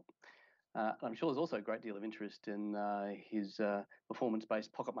go wrong. I'm sure there's also a great deal of interest in his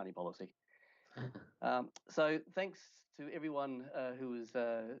performance-based pocket money policy. So thanks to everyone who was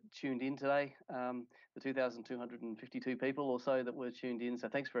tuned in today, the 2,252 people or so that were tuned in. So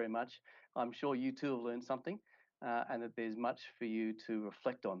thanks very much. I'm sure you too have learned something and that there's much for you to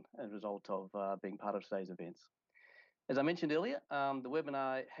reflect on as a result of being part of today's events. As I mentioned earlier, the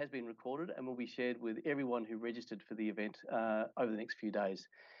webinar has been recorded and will be shared with everyone who registered for the event over the next few days.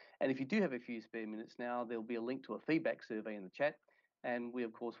 And if you do have a few spare minutes now, there'll be a link to a feedback survey in the chat. And we,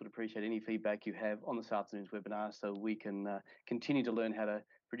 of course, would appreciate any feedback you have on this afternoon's webinar so we can continue to learn how to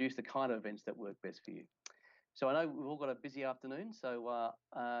produce the kind of events that work best for you. So I know we've all got a busy afternoon. So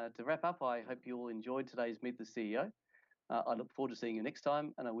to wrap up, I hope you all enjoyed today's Meet the CEO. I look forward to seeing you next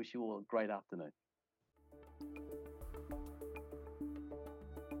time, and I wish you all a great afternoon.